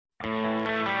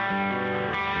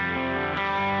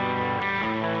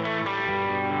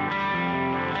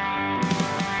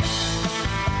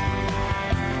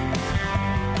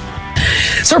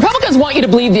So Republicans want you to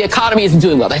believe the economy isn't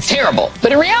doing well. That's terrible.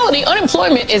 But in reality,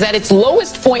 unemployment is at its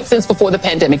lowest point since before the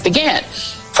pandemic began.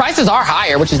 Prices are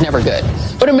higher, which is never good.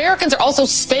 But Americans are also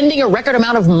spending a record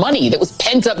amount of money that was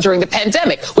pent up during the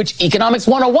pandemic, which Economics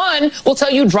 101 will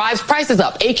tell you drives prices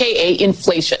up, aka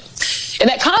inflation. And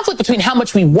that conflict between how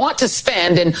much we want to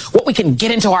spend and what we can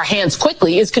get into our hands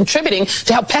quickly is contributing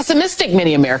to how pessimistic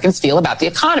many Americans feel about the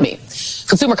economy.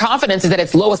 Consumer confidence is at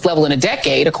its lowest level in a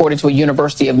decade, according to a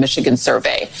University of Michigan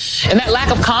survey. And that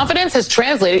lack of confidence has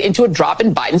translated into a drop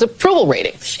in Biden's approval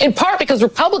rating, in part because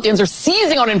Republicans are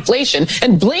seizing on inflation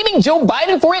and blaming Joe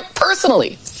Biden for it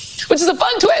personally, which is a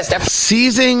fun twist.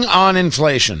 Seizing on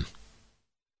inflation.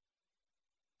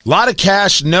 A lot of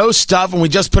cash, no stuff, and we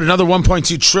just put another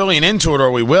 $1.2 trillion into it, or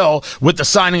we will, with the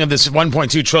signing of this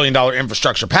 $1.2 trillion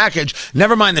infrastructure package.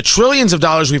 Never mind the trillions of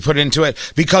dollars we put into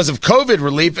it because of COVID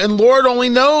relief, and Lord only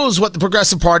knows what the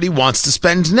Progressive Party wants to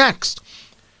spend next.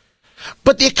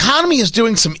 But the economy is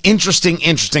doing some interesting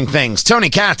things.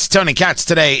 Tony Katz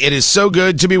today. It is so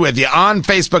good to be with you on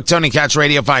Facebook, Tony Katz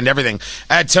Radio. Find everything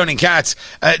at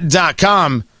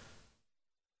TonyKatz.com.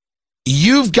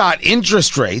 You've got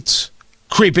interest rates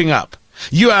creeping up.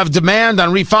 You have demand on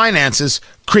refinances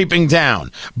creeping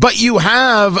down. But you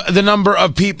have the number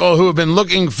of people who have been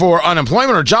looking for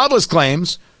unemployment or jobless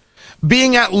claims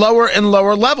being at lower and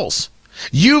lower levels.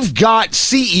 You've got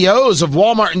CEOs of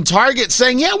Walmart and Target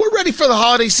saying, yeah, we're ready for the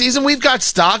holiday season. We've got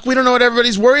stock. We don't know what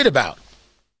everybody's worried about.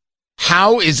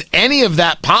 How is any of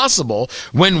that possible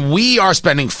when we are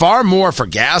spending far more for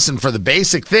gas and for the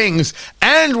basic things,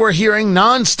 and we're hearing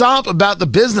nonstop about the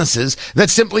businesses that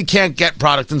simply can't get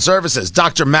product and services?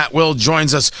 Dr. Matt Will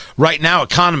joins us right now,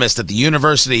 economist at the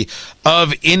University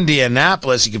of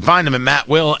Indianapolis. You can find him at Matt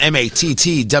Will,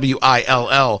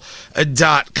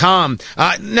 MattWill.com.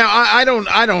 Now,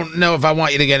 I don't know if I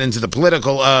want you to get into the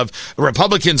political of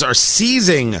Republicans are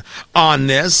seizing on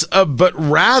this, but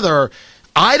rather,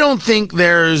 I don't think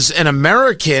there's an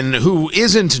American who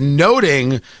isn't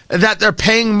noting that they're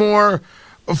paying more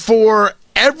for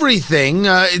everything.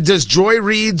 Does Joy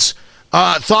Reid's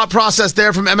thought process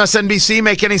there from MSNBC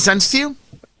make any sense to you?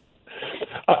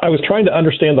 I was trying to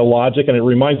understand the logic, and it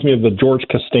reminds me of the George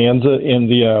Costanza in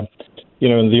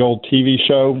the old TV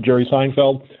show, Jerry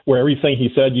Seinfeld, where everything he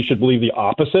said, you should believe the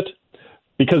opposite,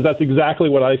 because that's exactly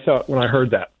what I thought when I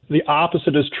heard that. The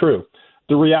opposite is true.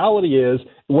 The reality is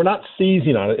we're not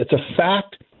seizing on it. It's a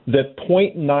fact that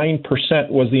 0.9%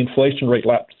 was the inflation rate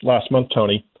last month,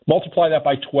 Tony. Multiply that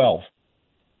by 12.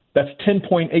 That's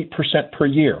 10.8% per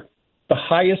year, the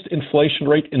highest inflation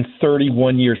rate in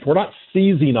 31 years. We're not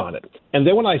seizing on it. And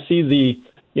then when I see the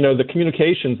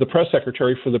communications, the press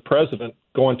secretary for the president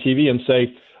go on TV and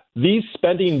say, these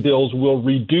spending bills will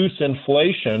reduce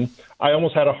inflation, I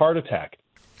almost had a heart attack.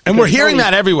 And we're hearing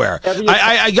that everywhere.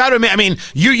 I got to admit, I mean,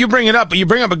 you bring it up, but you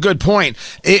bring up a good point.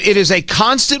 It is a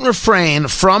constant refrain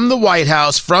from the White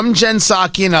House, from Jen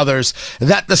Psaki and others,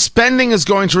 that the spending is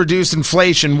going to reduce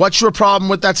inflation. What's your problem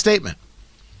with that statement?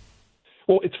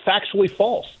 Well, it's factually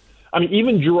false. I mean,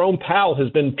 even Jerome Powell has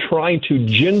been trying to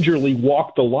gingerly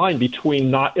walk the line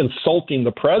between not insulting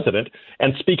the president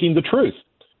and speaking the truth,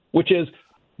 which is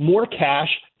more cash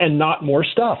and not more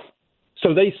stuff.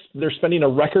 So they're spending a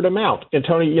record amount. And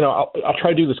Tony, I'll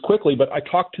try to do this quickly, but I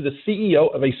talked to the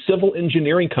CEO of a civil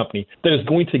engineering company that is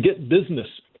going to get business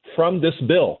from this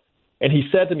bill. And he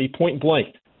said to me point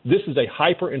blank, this is a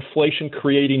hyperinflation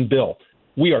creating bill.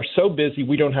 We are so busy,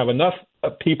 we don't have enough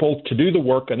people to do the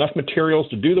work, enough materials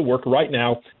to do the work right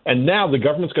now. And now the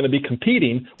government's going to be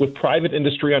competing with private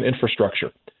industry on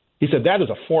infrastructure. He said that is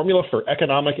a formula for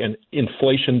economic and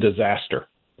inflation disaster.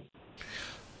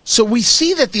 So we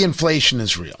see that the inflation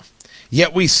is real,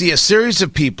 yet we see a series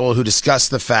of people who discuss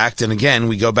the fact, and again,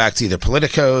 we go back to either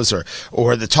politicos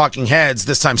or the talking heads,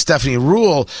 this time Stephanie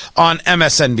Ruhle on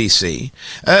MSNBC,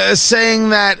 saying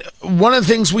that one of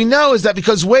the things we know is that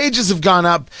because wages have gone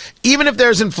up, even if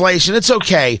there's inflation, it's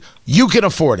okay, you can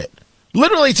afford it.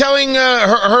 Literally telling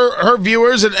her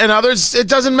viewers and others, it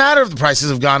doesn't matter if the prices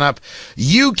have gone up.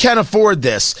 You can afford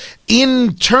this.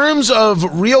 In terms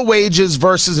of real wages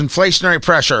versus inflationary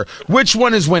pressure, which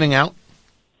one is winning out?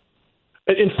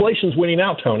 Inflation's winning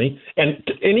out, Tony. And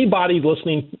anybody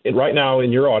listening right now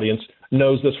in your audience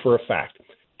knows this for a fact.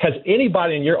 Has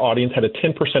anybody in your audience had a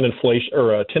 10% inflation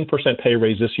or a 10% pay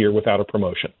raise this year without a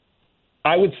promotion?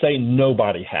 I would say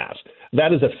nobody has.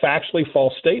 That is a factually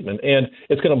false statement, and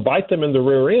it's going to bite them in the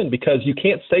rear end because you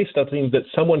can't say something that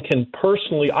someone can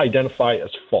personally identify as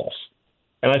false.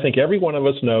 And I think every one of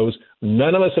us knows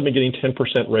none of us have been getting 10%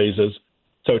 raises.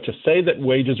 So to say that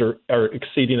wages are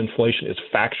exceeding inflation is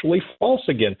factually false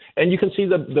again. And you can see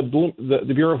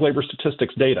the Bureau of Labor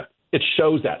Statistics data. It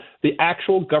shows that. The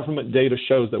actual government data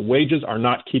shows that wages are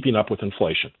not keeping up with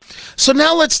inflation. So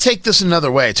now let's take this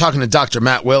another way. Talking to Dr.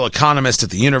 Matt Will, economist at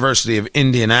the University of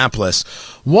Indianapolis,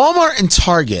 Walmart and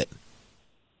Target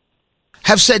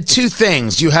have said two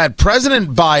things. You had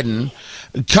President Biden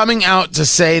coming out to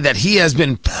say that he has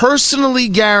been personally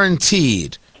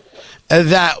guaranteed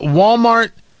that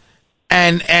Walmart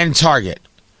and Target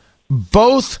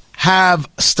both have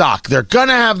stock. They're going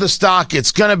to have the stock.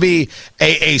 It's going to be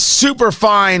a super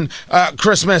fine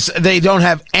Christmas. They don't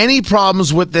have any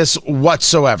problems with this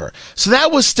whatsoever. So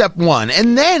that was step one.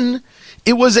 And then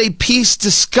it was a piece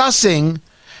discussing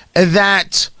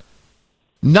that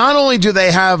not only do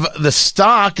they have the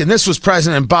stock, and this was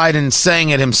President Biden saying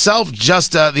it himself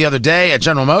just the other day at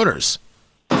General Motors.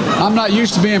 I'm not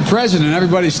used to being president.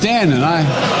 Everybody's standing.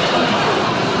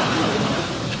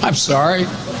 I'm sorry.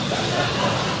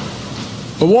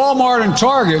 But Walmart and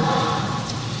Target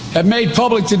have made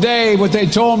public today what they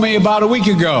told me about a week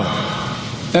ago,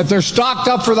 that they're stocked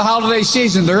up for the holiday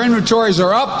season. Their inventories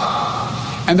are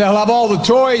up, and they'll have all the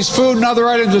toys, food, and other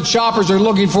items that shoppers are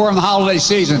looking for in the holiday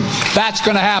season. That's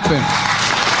going to happen.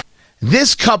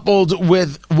 This coupled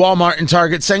with Walmart and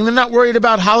Target saying they're not worried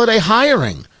about holiday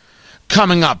hiring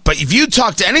coming up. But if you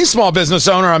talk to any small business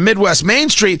owner on Midwest Main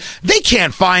Street, they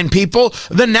can't find people.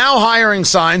 The now hiring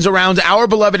signs around our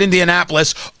beloved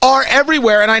Indianapolis are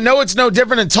everywhere. And I know it's no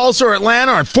different in Tulsa or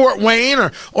Atlanta or Fort Wayne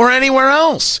or anywhere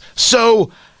else. So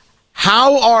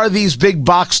how are these big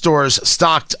box stores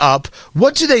stocked up?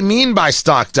 What do they mean by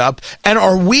stocked up? And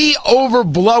are we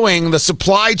overblowing the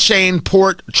supply chain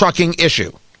port trucking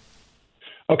issue?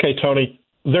 Okay, Tony,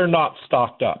 they're not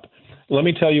stocked up. Let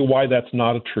me tell you why that's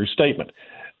not a true statement.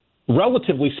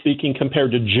 Relatively speaking,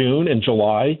 compared to June and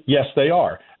July, yes, they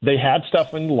are. They had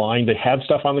stuff in line. They had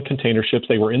stuff on the container ships.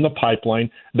 They were in the pipeline.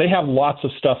 They have lots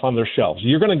of stuff on their shelves.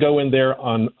 You're going to go in there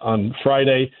on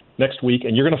Friday next week,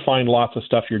 and you're going to find lots of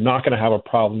stuff. You're not going to have a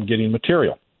problem getting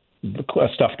material,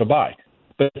 stuff to buy.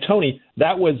 But, Tony,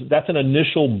 that's an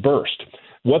initial burst.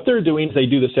 What they're doing is they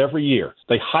do this every year.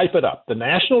 They hype it up. The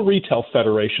National Retail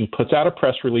Federation puts out a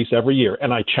press release every year,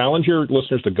 and I challenge your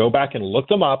listeners to go back and look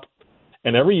them up.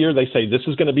 And every year they say this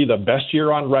is going to be the best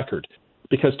year on record.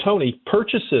 Because, Tony,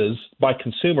 purchases by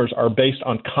consumers are based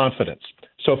on confidence.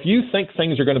 So if you think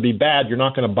things are going to be bad, you're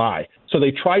not going to buy. So they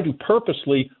try to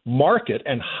purposely market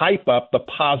and hype up the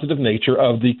positive nature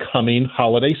of the coming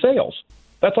holiday sales.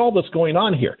 That's all that's going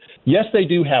on here. Yes, they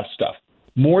do have stuff,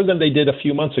 more than they did a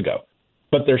few months ago.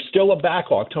 But there's still a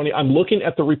backlog. Tony, I'm looking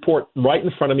at the report right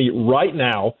in front of me right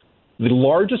now. The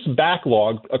largest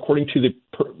backlog, according to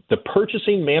the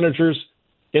Purchasing Managers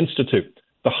Institute,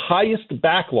 the highest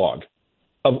backlog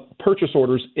of purchase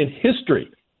orders in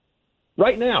history.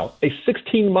 Right now, a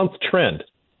 16-month trend.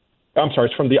 I'm sorry,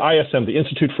 it's from the ISM, the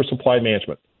Institute for Supply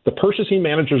Management, the Purchasing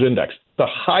Managers Index, the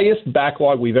highest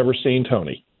backlog we've ever seen,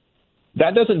 Tony.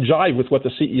 That doesn't jive with what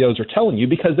the CEOs are telling you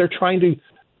because they're trying to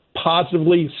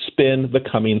positively spin the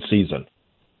coming season.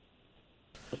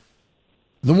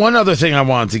 The one other thing I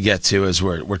wanted to get to as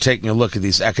we're taking a look at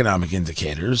these economic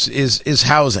indicators is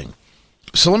housing.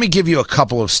 So let me give you a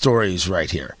couple of stories right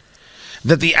here.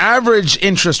 That the average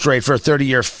interest rate for a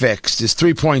 30-year fixed is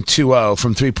 3.20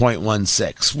 from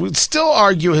 3.16. We'd still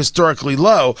argue historically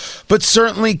low, but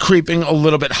certainly creeping a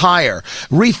little bit higher.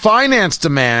 Refinance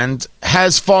demand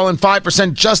has fallen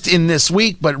 5% just in this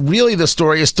week, but really the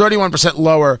story is 31%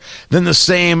 lower than the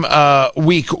same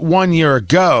week 1 year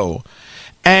ago.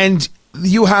 And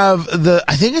you have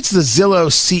I think it's the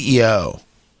Zillow CEO,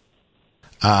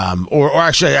 or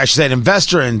actually I should say an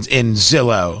investor in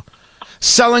Zillow,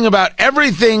 selling about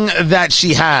everything that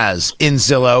she has in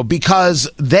Zillow because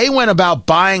they went about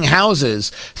buying houses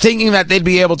thinking that they'd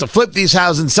be able to flip these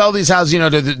houses and sell these houses,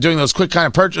 doing those quick kind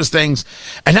of purchase things.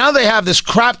 And now they have this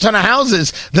crap ton of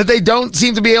houses that they don't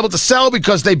seem to be able to sell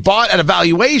because they bought at a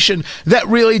valuation that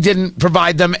really didn't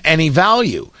provide them any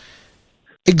value.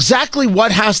 Exactly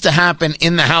what has to happen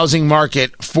in the housing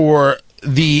market for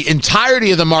the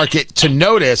entirety of the market to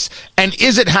notice, and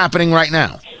is it happening right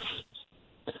now?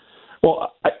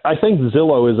 Well, I think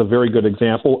Zillow is a very good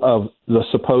example of the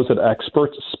supposed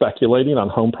experts speculating on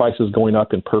home prices going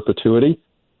up in perpetuity,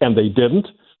 and they didn't.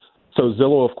 So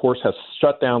Zillow, of course, has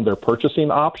shut down their purchasing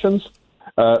options.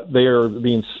 They are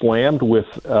being slammed with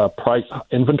price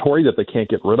inventory that they can't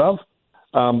get rid of.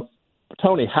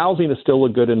 Tony, housing is still a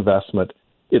good investment.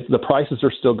 The prices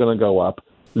are still going to go up.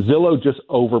 Zillow just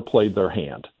overplayed their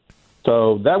hand.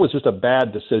 So that was just a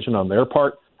bad decision on their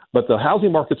part. But the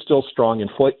housing market's still strong.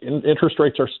 Interest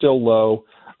rates are still low,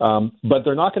 but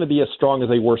they're not going to be as strong as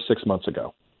they were 6 months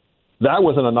ago. That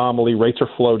was an anomaly. Rates are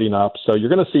floating up. So you're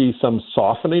going to see some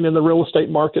softening in the real estate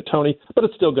market, Tony, but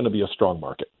it's still going to be a strong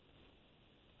market.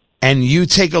 And you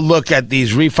take a look at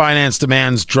these refinance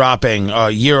demands dropping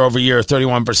year over year,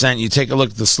 31%. You take a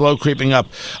look at the slow creeping up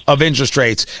of interest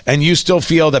rates, and you still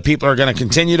feel that people are going to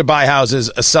continue to buy houses,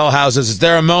 sell houses. Is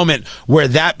there a moment where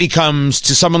that becomes,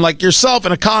 to someone like yourself,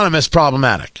 an economist,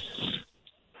 problematic?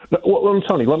 Well,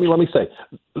 Tony, let me say,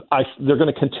 they're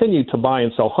going to continue to buy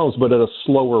and sell homes, but at a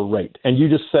slower rate. And you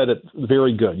just said it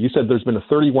very good. You said there's been a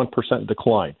 31%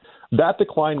 decline. That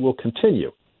decline will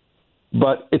continue.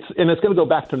 But it's going to go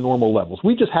back to normal levels.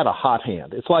 We just had a hot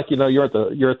hand. It's like, you're at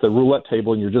the roulette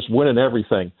table and you're just winning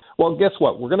everything. Well, guess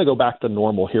what? We're going to go back to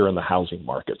normal here in the housing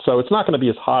market. So it's not going to be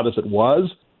as hot as it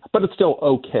was, but it's still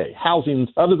okay. Housing,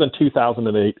 other than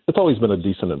 2008, it's always been a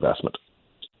decent investment.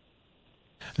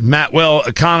 Matt Will,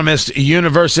 economist,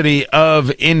 University of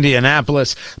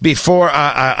Indianapolis. Before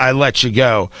I let you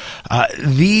go,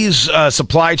 these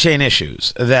supply chain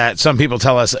issues that some people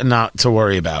tell us not to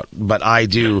worry about, but I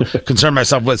do concern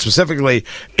myself with, specifically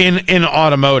in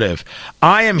automotive.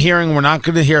 I am hearing we're not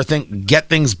going to get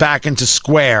things back into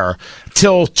square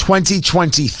till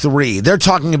 2023. They're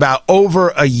talking about over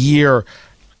a year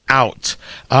out.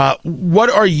 What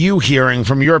are you hearing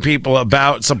from your people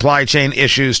about supply chain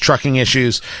issues, trucking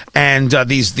issues, and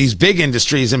these big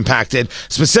industries impacted,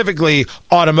 specifically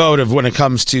automotive, when it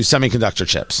comes to semiconductor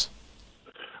chips?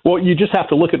 Well, you just have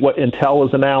to look at what Intel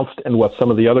has announced and what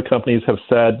some of the other companies have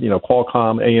said,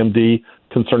 Qualcomm, AMD,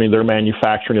 concerning their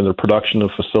manufacturing and their production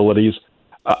of facilities.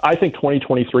 I think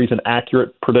 2023 is an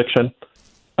accurate prediction.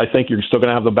 I think you're still going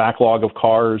to have the backlog of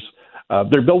cars.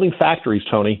 They're building factories,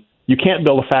 Tony. You can't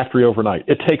build a factory overnight.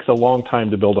 It takes a long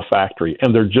time to build a factory,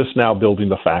 and they're just now building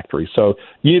the factory. So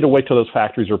you need to wait till those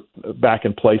factories are back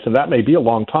in place, and that may be a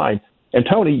long time. And,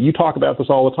 Tony, you talk about this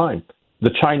all the time,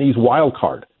 the Chinese wild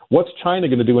card. What's China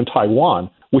going to do in Taiwan,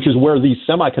 which is where these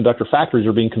semiconductor factories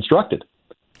are being constructed?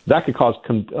 That could cause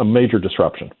a major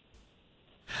disruption.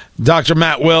 Dr.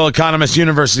 Matt Will, economist,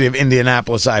 University of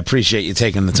Indianapolis, I appreciate you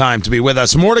taking the time to be with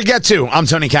us. More to get to. I'm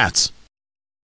Tony Katz.